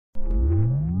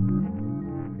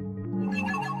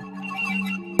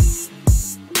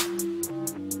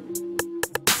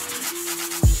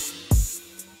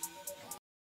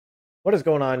What is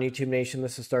going on, YouTube Nation?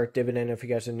 This is Darth Dividend. If you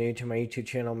guys are new to my YouTube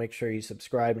channel, make sure you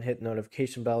subscribe and hit the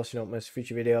notification bell so you don't miss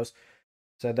future videos.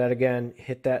 Said that again,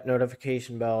 hit that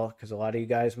notification bell because a lot of you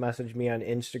guys message me on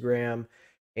Instagram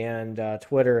and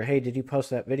Twitter. Hey, did you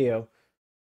post that video?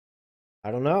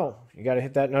 I don't know. You got to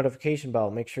hit that notification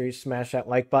bell. Make sure you smash that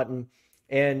like button.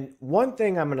 And one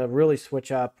thing I'm going to really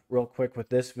switch up real quick with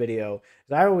this video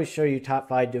is I always show you top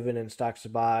 5 dividend stocks to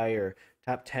buy or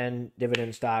top 10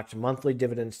 dividend stocks, monthly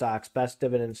dividend stocks, best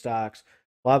dividend stocks,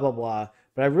 blah, blah, blah.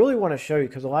 But I really want to show you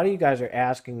because a lot of you guys are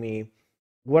asking me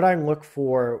what I look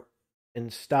for in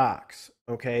stocks.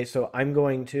 Okay, so I'm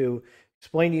going to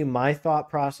explain to you my thought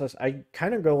process. I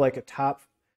kind of go like a top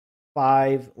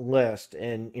 5 list,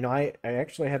 and I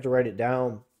actually had to write it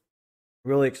down,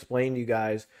 really explain to you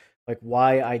guys like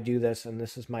why I do this, and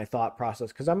this is my thought process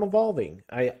because I'm evolving.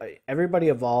 Everybody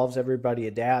evolves, everybody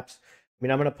adapts. I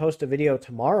mean, I'm going to post a video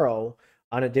tomorrow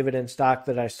on a dividend stock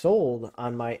that I sold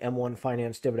on my M1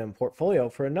 Finance dividend portfolio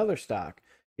for another stock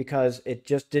because it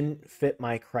just didn't fit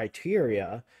my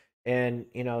criteria. And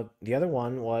the other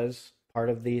one was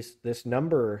part of this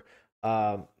number,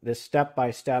 this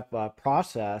step-by-step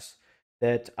process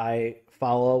that I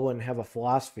follow and have a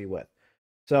philosophy with.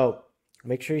 So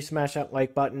make sure you smash that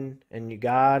like button and you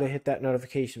gotta hit that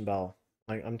notification bell.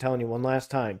 Like I'm telling you one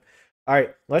last time. All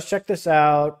right, let's check this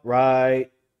out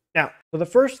right now. So the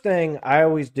first thing I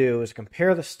always do is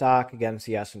compare the stock against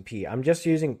the S&P. I'm just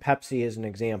using Pepsi as an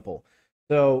example.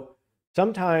 So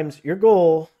sometimes your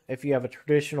goal, if you have a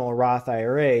traditional Roth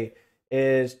IRA,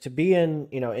 is to be in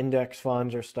index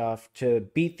funds or stuff to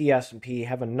beat the S&P,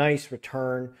 have a nice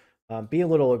return, be a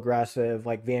little aggressive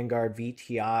like Vanguard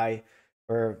VTI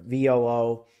or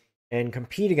VOO, and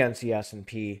compete against the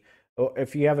S&P.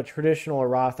 If you have a traditional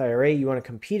Roth IRA, you want to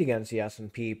compete against the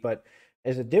S&P, but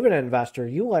as a dividend investor,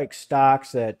 you like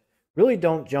stocks that really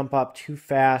don't jump up too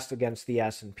fast against the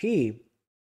S&P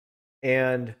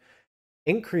and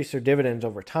increase their dividends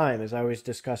over time, as I always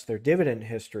discuss their dividend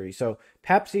history. So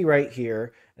Pepsi right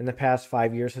here in the past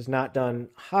 5 years has not done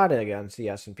hot against the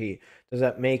S&P. Does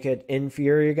that make it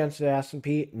inferior against the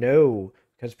S&P? No,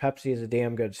 because Pepsi is a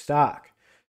damn good stock.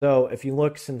 So if you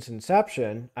look since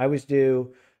inception, I always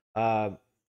do,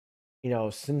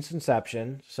 since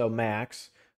inception, so max,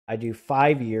 I do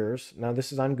 5 years. Now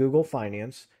this is on Google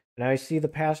Finance, and I see the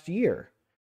past year.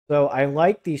 So I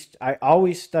like these. I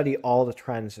always study all the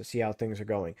trends to see how things are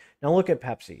going. Now look at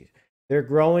Pepsi. They're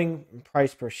growing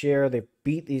price per share. They've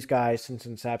beat these guys since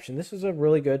inception. This is a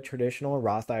really good traditional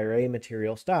Roth IRA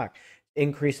material stock,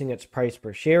 increasing its price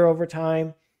per share over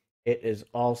time. It is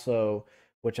also,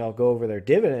 which I'll go over their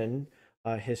dividend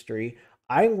history.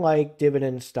 I like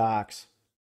dividend stocks.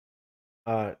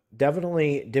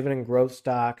 Definitely dividend growth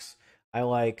stocks. I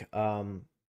like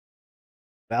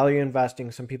value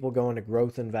investing. Some people go into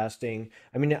growth investing.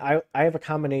 I mean, I have a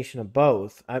combination of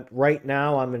both. Right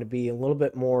now, I'm going to be a little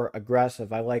bit more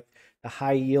aggressive. I like the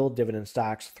high yield dividend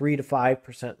stocks, 3 to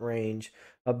 5% range.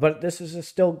 But this is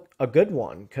still a good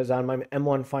one because on my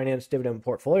M1 Finance dividend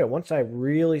portfolio, once I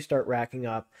really start racking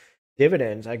up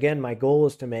dividends, again, my goal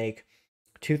is to make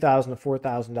 $2,000 to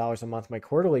 $4,000 a month my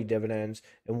quarterly dividends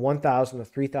and $1,000 to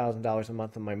 $3,000 a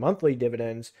month on my monthly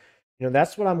dividends.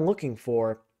 That's what I'm looking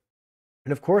for.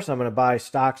 And of course, I'm going to buy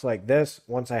stocks like this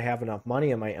once I have enough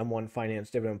money in my M1 Finance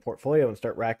dividend portfolio and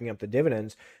start racking up the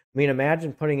dividends. I mean,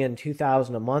 imagine putting in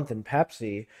 $2,000 a month in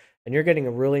Pepsi, and you're getting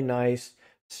a really nice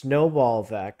snowball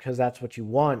effect because that's what you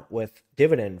want with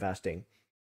dividend investing.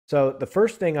 So the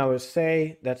first thing I would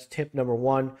say, that's tip number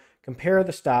 1, compare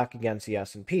the stock against the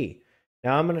S&P.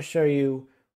 Now I'm going to show you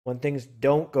when things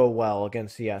don't go well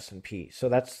against the S&P. So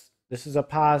this is a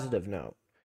positive note.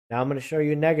 Now I'm going to show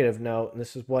you a negative note, and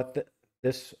this is what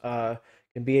this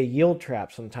can be a yield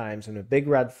trap sometimes and a big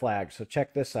red flag. So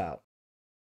check this out.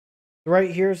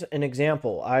 Right here's an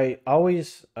example. I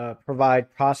always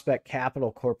provide Prospect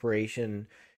Capital Corporation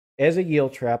as a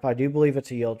yield trap. I do believe it's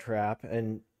a yield trap,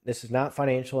 and this is not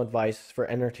financial advice for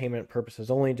entertainment purposes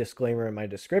only. Disclaimer in my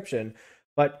description.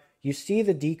 But you see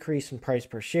the decrease in price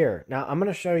per share. Now I'm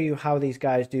going to show you how these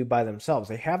guys do by themselves.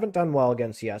 They haven't done well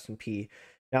against the S&P.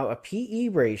 Now a PE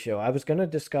ratio, I was going to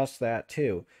discuss that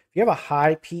too. If you have a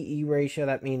high PE ratio,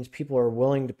 that means people are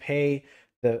willing to pay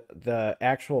the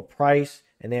actual price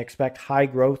and they expect high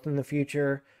growth in the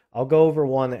future. I'll go over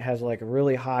one that has like a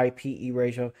really high PE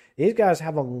ratio. These guys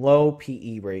have a low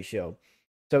PE ratio.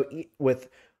 So with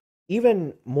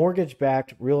even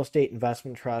mortgage-backed real estate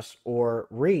investment trusts or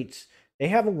REITs, they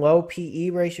have a low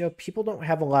PE ratio. People don't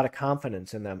have a lot of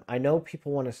confidence in them. I know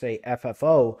people want to say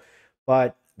FFO,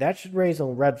 but that should raise a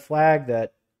red flag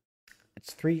that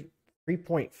it's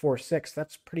 3.46.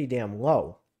 That's pretty damn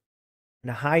low.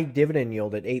 and a high dividend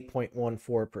yield at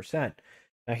 8.14%.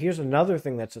 Now, here's another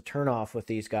thing that's a turnoff with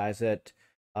these guys that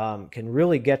can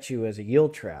really get you as a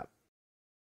yield trap.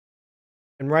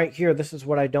 And right here, this is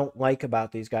what I don't like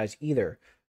about these guys either.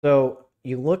 So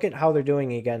you look at how they're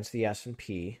doing against the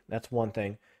S&P. That's one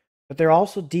thing. But they're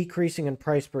also decreasing in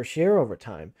price per share over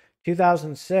time.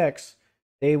 2006,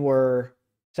 they were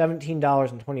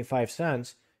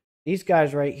 $17.25. These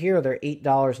guys right here, they're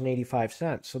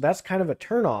 $8.85. So that's kind of a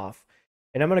turnoff.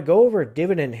 And I'm going to go over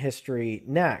dividend history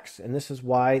next. And this is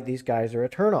why these guys are a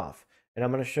turnoff. And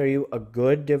I'm going to show you a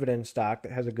good dividend stock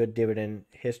that has a good dividend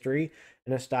history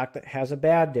and a stock that has a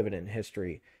bad dividend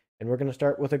history. And we're going to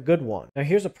start with a good one. Now,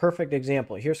 here's a perfect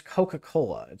example. Here's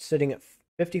Coca-Cola. It's sitting at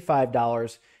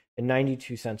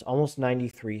 $55.92, almost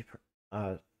 93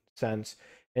 cents.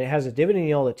 And it has a dividend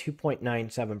yield of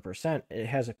 2.97%. It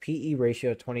has a PE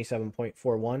ratio of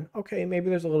 27.41. Okay, maybe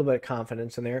there's a little bit of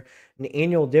confidence in there. An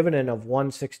annual dividend of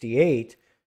 168.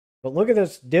 But look at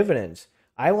this dividends.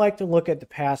 I like to look at the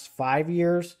past 5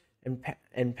 years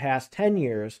and past 10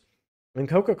 years. And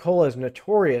Coca-Cola is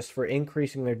notorious for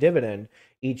increasing their dividend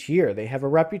each year. They have a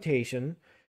reputation,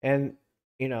 and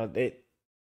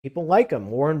people like them.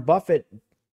 Warren Buffett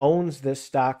owns this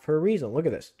stock for a reason. Look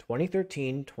at this.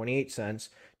 2013, 28 cents.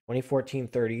 2014,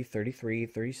 30, 33,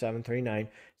 37, 39.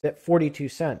 It's at 42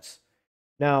 cents.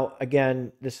 Now,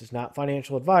 again, this is not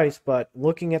financial advice, but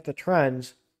looking at the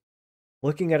trends,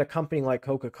 looking at a company like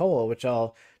Coca-Cola, which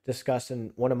I'll discuss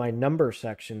in one of my number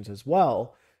sections as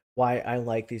well, why I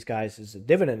like these guys as a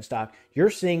dividend stock, you're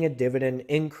seeing a dividend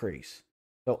increase.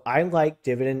 So I like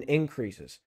dividend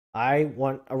increases. I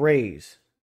want a raise.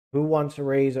 Who wants a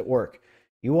raise at work?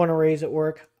 You want a raise at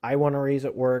work? I want a raise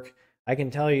at work. I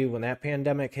can tell you when that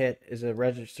pandemic hit as a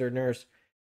registered nurse,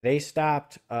 they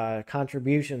stopped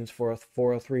contributions for a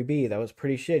 403B. That was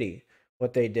pretty shitty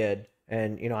what they did.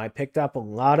 And, I picked up a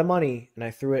lot of money and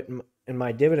I threw it in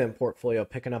my dividend portfolio,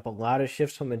 picking up a lot of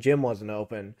shifts when the gym wasn't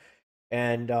open.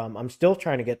 And I'm still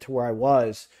trying to get to where I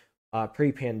was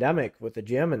pre-pandemic with the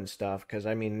gym and stuff. Because,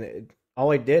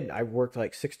 all I did, I worked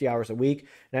like 60 hours a week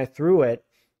and I threw it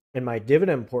in my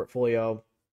dividend portfolio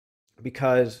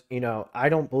because, I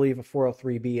don't believe a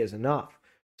 403B is enough.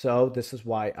 So this is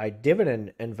why I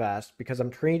dividend invest, because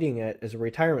I'm treating it as a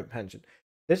retirement pension.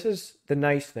 This is the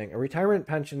nice thing. A retirement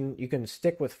pension, you can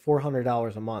stick with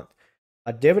 $400 a month.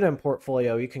 A dividend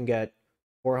portfolio, you can get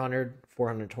 400,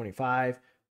 425,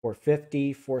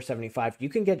 450, 475. You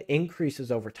can get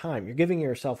increases over time. You're giving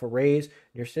yourself a raise, and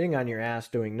you're sitting on your ass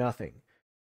doing nothing.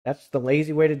 That's the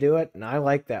lazy way to do it, and I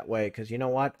like that way because you know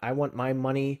what? I want my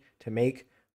money to make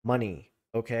money,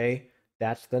 okay?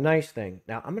 That's the nice thing.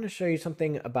 Now, I'm going to show you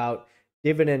something about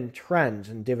dividend trends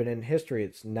and dividend history.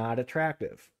 It's not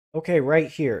attractive. Okay, right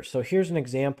here. So here's an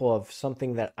example of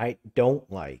something that I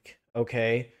don't like,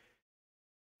 okay?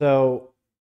 So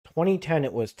 2010,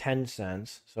 it was 10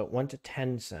 cents. So it went to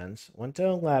 10 cents, went to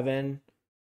 11.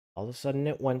 All of a sudden,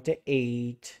 it went to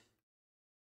 8.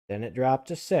 Then it dropped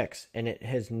to 6, and it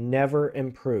has never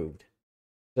improved.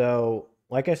 So,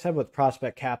 like I said with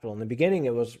Prospect Capital, in the beginning,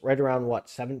 it was right around, what,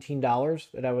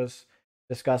 $17 that I was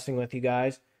discussing with you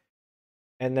guys.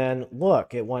 And then,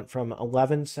 look, it went from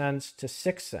 11 cents to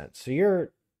 6 cents. So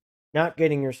you're not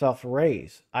getting yourself a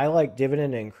raise. I like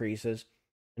dividend increases.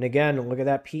 And again, look at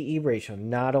that PE ratio.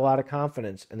 Not a lot of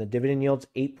confidence. And the dividend yield's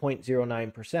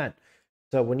 8.09%.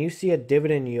 So when you see a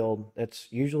dividend yield that's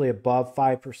usually above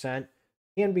 5%,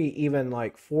 can be even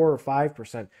like 4 or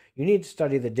 5%, you need to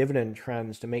study the dividend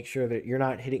trends to make sure that you're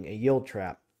not hitting a yield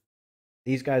trap.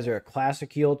 These guys are a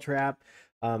classic yield trap.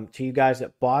 To you guys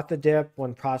that bought the dip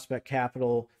when Prospect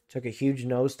Capital took a huge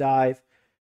nosedive,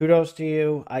 kudos to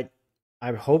you.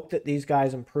 I hope that these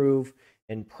guys improve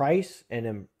in price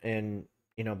and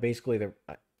basically the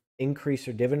increase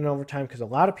their dividend over time, because a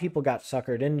lot of people got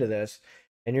suckered into this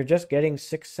and you're just getting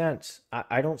 6 cents.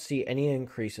 I don't see any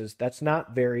increases. That's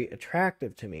not very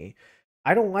attractive to me.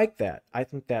 I don't like that. I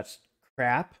think that's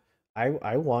crap.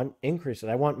 I want increases.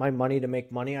 I want my money to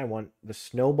make money. I want the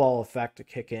snowball effect to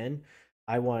kick in.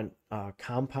 I want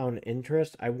compound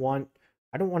interest. I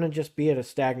don't want to just be at a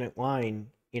stagnant line,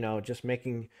 just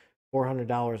making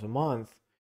 $400 a month,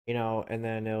 and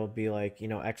then it'll be like,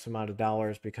 X amount of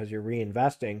dollars because you're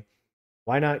reinvesting.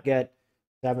 Why not get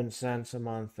 7 cents a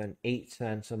month and 8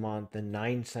 cents a month and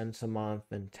 9 cents a month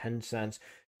and 10 cents?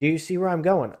 Do you see where I'm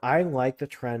going? I like the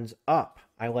trends up.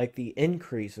 I like the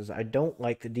increases. I don't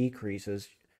like the decreases.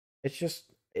 It's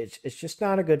just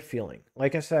not a good feeling.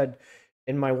 Like I said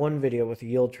in my one video with the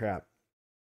yield trap,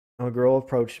 a girl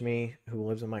approached me who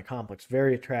lives in my complex,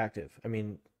 very attractive.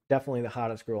 Definitely the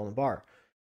hottest girl in the bar.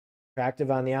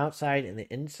 attractive on the outside, and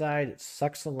the inside, it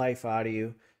sucks the life out of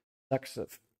you, sucks the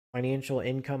financial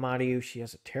income out of you. She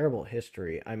has a terrible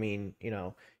history. I mean,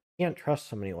 you can't trust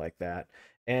somebody like that.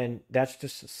 And that's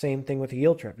just the same thing with a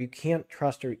yield trap. You can't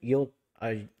trust a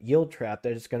yield trap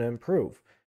that is going to improve.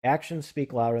 Actions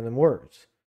speak louder than words.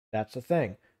 That's the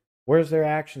thing. Where's their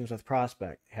actions with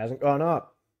Prospect? It hasn't gone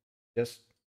up, just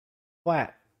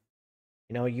flat.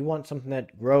 You want something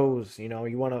that grows. You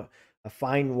want a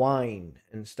fine wine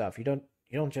and stuff. You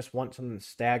don't just want something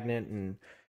stagnant and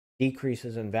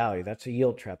decreases in value. That's a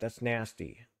yield trap. That's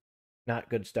nasty. Not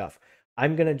good stuff.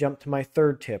 I'm going to jump to my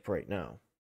third tip right now,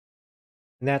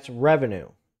 and that's revenue.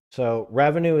 So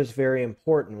revenue is very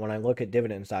important when I look at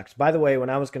dividend stocks. By the way, when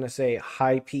I was going to say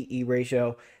high PE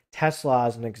ratio, Tesla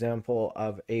is an example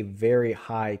of a very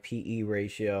high PE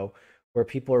ratio where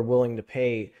people are willing to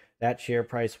pay that share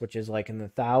price, which is like in the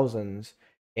thousands,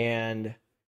 and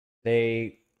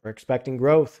they are expecting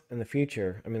growth in the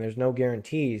future. I mean, there's no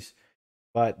guarantees,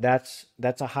 but that's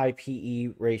a high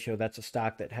PE ratio. That's a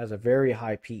stock that has a very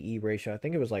high PE ratio. I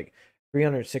think it was like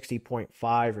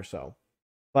 360.5 or so.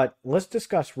 But let's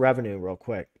discuss revenue real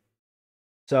quick.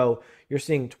 So you're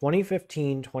seeing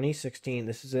 2015, 2016,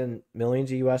 this is in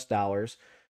millions of US dollars.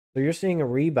 So you're seeing a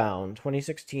rebound,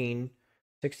 2016,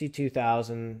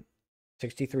 62,000,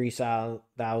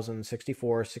 63,000,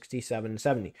 64, 67,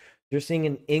 70. You're seeing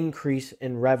an increase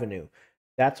in revenue.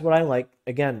 That's what I like.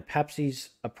 Again, Pepsi's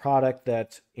a product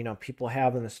that, people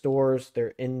have in the stores.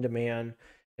 They're in demand,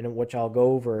 and which I'll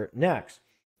go over next.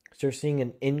 So you're seeing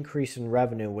an increase in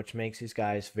revenue, which makes these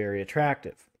guys very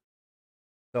attractive.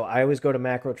 So I always go to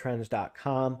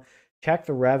macrotrends.com, check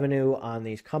the revenue on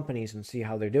these companies and see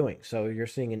how they're doing. So you're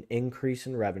seeing an increase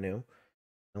in revenue.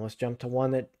 And let's jump to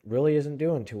one that really isn't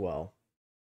doing too well.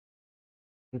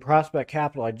 In Prospect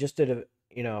Capital,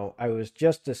 I was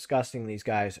just discussing these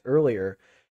guys earlier.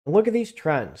 And look at these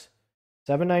trends.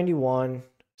 791,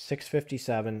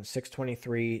 657,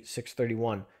 623,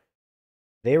 631.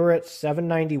 They were at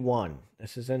 791.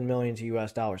 This is in millions of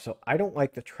US dollars. So I don't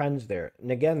like the trends there.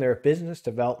 And again, they're a business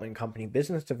development company.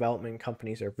 Business development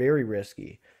companies are very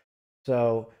risky.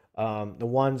 So the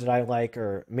ones that I like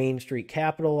are Main Street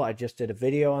Capital. I just did a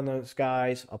video on those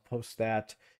guys. I'll post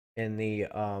that in the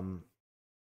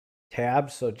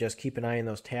tabs. So just keep an eye on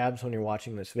those tabs when you're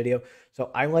watching this video.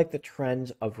 So I like the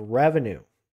trends of revenue.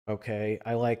 Okay.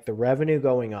 I like the revenue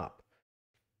going up.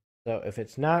 So if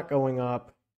it's not going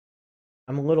up,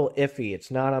 I'm a little iffy.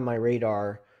 It's not on my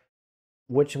radar,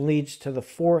 which leads to the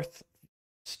fourth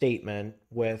statement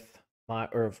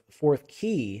fourth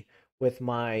key with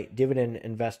my dividend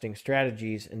investing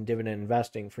strategies and dividend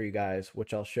investing for you guys,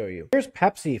 which I'll show you. Here's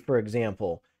Pepsi, for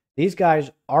example. These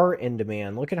guys are in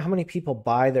demand. Look at how many people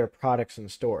buy their products in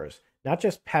stores. Not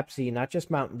just Pepsi, not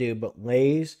just Mountain Dew, but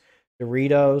Lay's,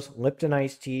 Doritos, Lipton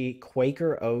Iced Tea,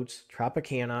 Quaker Oats,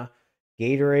 Tropicana,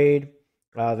 Gatorade,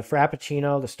 the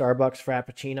Frappuccino, the Starbucks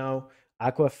Frappuccino,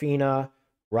 Aquafina,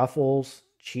 Ruffles,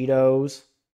 Cheetos,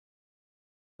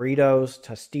 Fritos,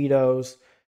 Tostitos,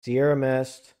 Sierra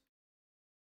Mist,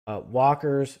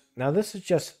 Walkers. Now, this is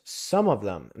just some of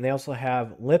them. And they also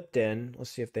have Lipton. Let's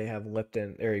see if they have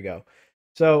Lipton. There you go.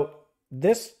 So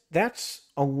that's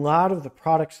a lot of the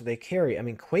products that they carry. I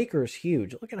mean, Quaker is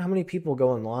huge. Look at how many people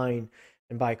go in line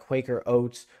and buy Quaker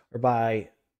Oats or buy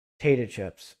potato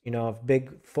chips. If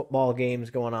big football games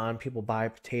going on, people buy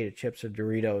potato chips or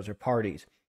Doritos or parties.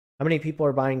 How many people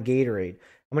are buying Gatorade?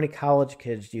 How many college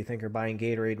kids do you think are buying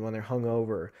Gatorade when they're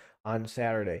hungover on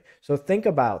Saturday? So think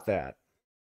about that.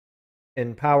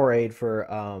 And Powerade for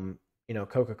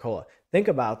Coca-Cola. Think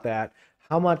about that,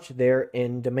 how much they're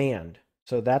in demand.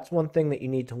 So that's one thing that you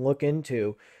need to look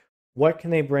into. What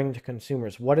can they bring to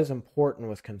consumers? What is important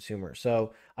with consumers?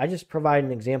 So I just provide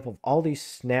an example of all these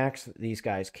snacks that these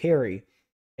guys carry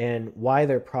and why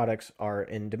their products are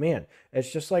in demand.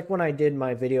 It's just like when I did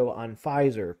my video on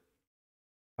Pfizer.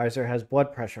 Pfizer has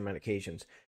blood pressure medications.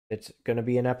 It's going to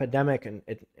be an epidemic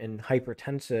in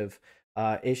hypertensive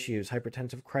issues,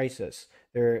 hypertensive crisis.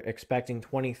 They're expecting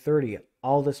 2030,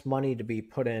 all this money to be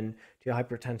put in to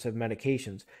hypertensive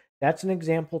medications. That's an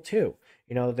example too.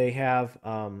 They have,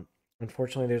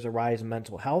 unfortunately, there's a rise in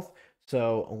mental health.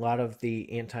 So a lot of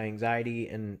the anti-anxiety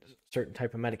and certain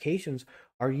type of medications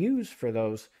are used for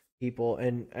those people.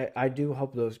 And I do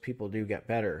hope those people do get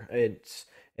better. It's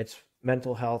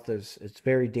mental health it's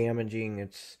very damaging.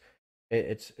 It's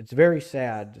very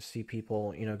sad to see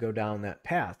people, go down that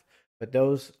path. But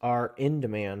those are in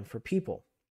demand for people.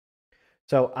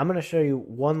 So I'm going to show you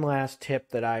one last tip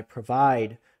that I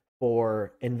provide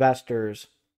for investors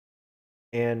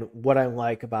and what I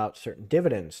like about certain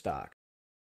dividend stocks.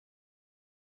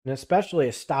 And especially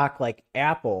a stock like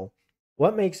Apple,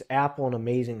 what makes Apple an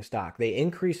amazing stock? They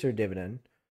increase their dividend.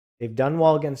 They've done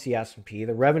well against the S&P.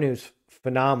 The revenue's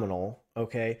phenomenal,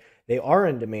 okay? They are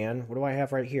in demand. What do I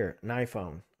have right here? An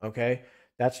iPhone, okay?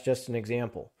 That's just an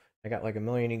example. I got like a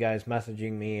million of you guys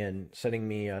messaging me and sending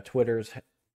me Twitters,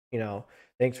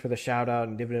 thanks for the shout out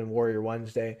and Dividend Warrior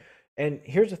Wednesday. And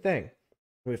here's the thing.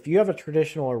 If you have a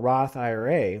traditional or Roth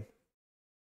IRA,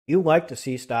 you like to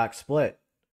see stocks split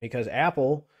because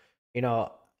Apple,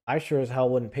 I sure as hell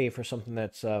wouldn't pay for something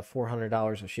that's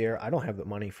 $400 a share. I don't have the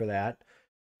money for that.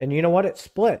 And you know what? It's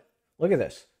split. Look at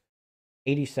this.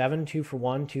 87, 2 for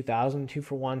 1, 2000, 2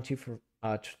 for 1, 2 for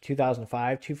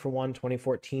 2005, 2 for 1,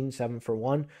 2014, 7 for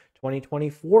 1, 2020,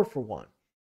 4 for 1.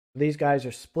 These guys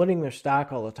are splitting their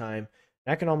stock all the time.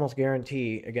 I can almost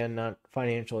guarantee, again, not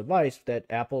financial advice, that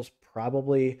Apple's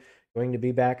probably going to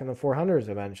be back in the 400s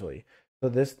eventually.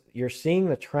 So you're seeing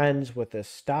the trends with this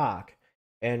stock,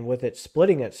 and with it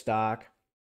splitting its stock,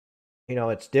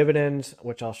 its dividends,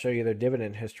 which I'll show you their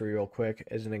dividend history real quick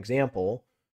as an example.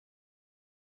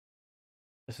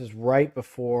 This is right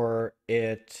before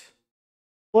it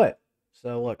split.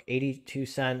 So look, 82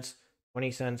 cents, 20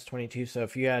 cents, 22. So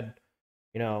if you had,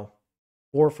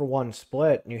 4 for 1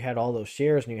 split and you had all those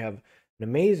shares and you have an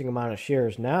amazing amount of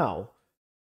shares now,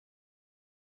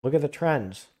 look at the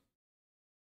trends.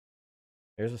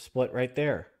 There's a split right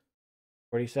there.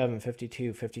 47,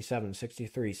 52, 57,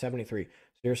 63, 73. So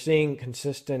you're seeing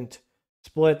consistent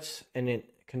splits and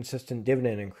consistent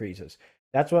dividend increases.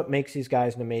 That's what makes these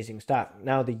guys an amazing stock.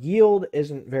 Now, the yield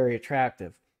isn't very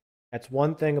attractive. That's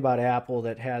one thing about Apple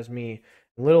that has me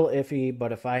a little iffy,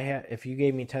 but if you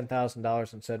gave me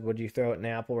 $10,000 and said, would you throw it in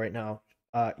Apple right now?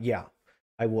 Yeah,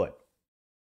 I would.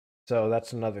 So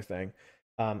that's another thing.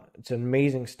 It's an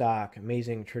amazing stock,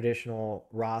 amazing traditional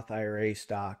Roth IRA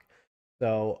stock.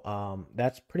 So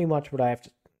that's pretty much what I have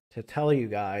to tell you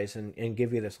guys and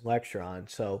give you this lecture on.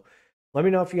 So let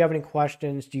me know if you have any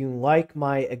questions. Do you like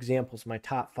my examples, my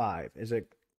top 5? Is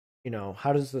it,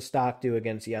 how does the stock do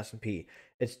against the S&P?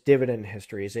 Its dividend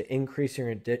history. Is it increasing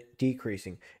or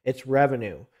decreasing? Its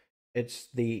revenue. It's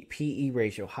the PE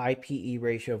ratio, high PE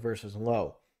ratio versus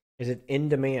low. Is it in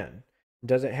demand?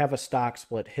 Does it have a stock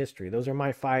split history? Those are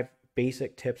my 5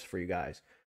 basic tips for you guys.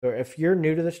 So if you're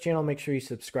new to this channel, make sure you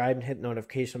subscribe and hit the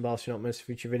notification bell so you don't miss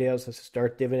future videos. This is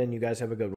Darth Dividend. You guys have a good one.